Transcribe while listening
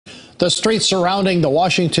The streets surrounding the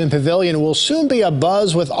Washington Pavilion will soon be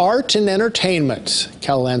abuzz with art and entertainment.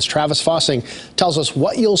 KELOLAND's Travis Fossing tells us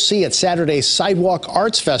what you'll see at Saturday's Sidewalk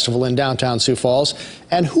Arts Festival in downtown Sioux Falls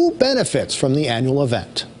and who benefits from the annual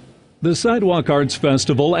event. The Sidewalk Arts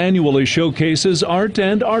Festival annually showcases art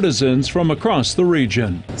and artisans from across the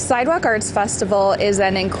region. Sidewalk Arts Festival is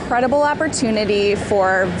an incredible opportunity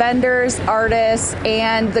for vendors, artists,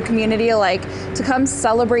 and the community alike to come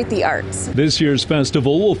celebrate the arts. This year's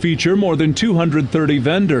festival will feature more than 230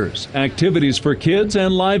 vendors, activities for kids,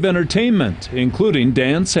 and live entertainment, including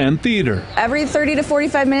dance and theater. Every 30 to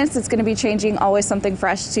 45 minutes, it's going to be changing, always something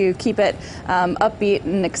fresh to keep it upbeat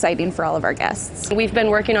and exciting for all of our guests. We've been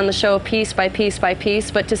working on the show piece by piece by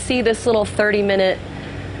piece, but to see this little 30-minute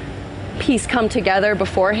piece come together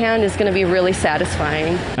beforehand is going to be really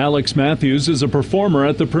satisfying. Alex Matthews is a performer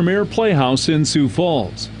at the Premier Playhouse in Sioux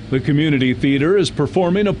Falls. The community theater is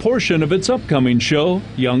performing a portion of its upcoming show,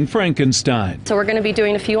 Young Frankenstein. So we're going to be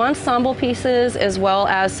doing a few ensemble pieces as well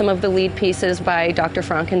as some of the lead pieces by Dr.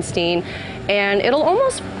 Frankenstein, and it'll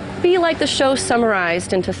almost be like the show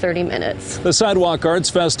summarized into 30 minutes. The Sidewalk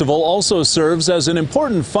Arts Festival also serves as an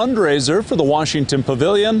important fundraiser for the Washington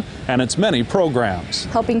Pavilion and its many programs.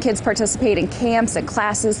 Helping kids participate in camps and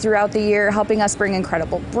classes throughout the year, helping us bring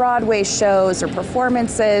incredible Broadway shows or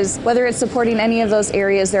performances. Whether it's supporting any of those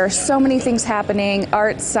areas, there are so many things happening,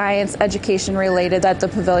 arts, science, education related, that the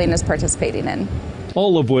pavilion is participating in.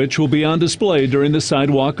 All of which will be on display during the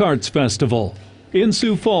Sidewalk Arts Festival. In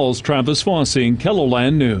Sioux Falls, Travis Fossing,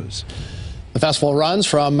 KELOLAND News. The festival runs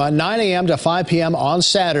from 9 a.m. to 5 p.m. on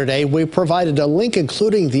Saturday. We provided a link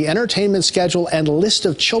including the entertainment schedule and list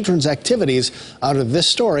of children's activities under this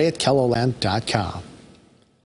story at KELOLAND.com.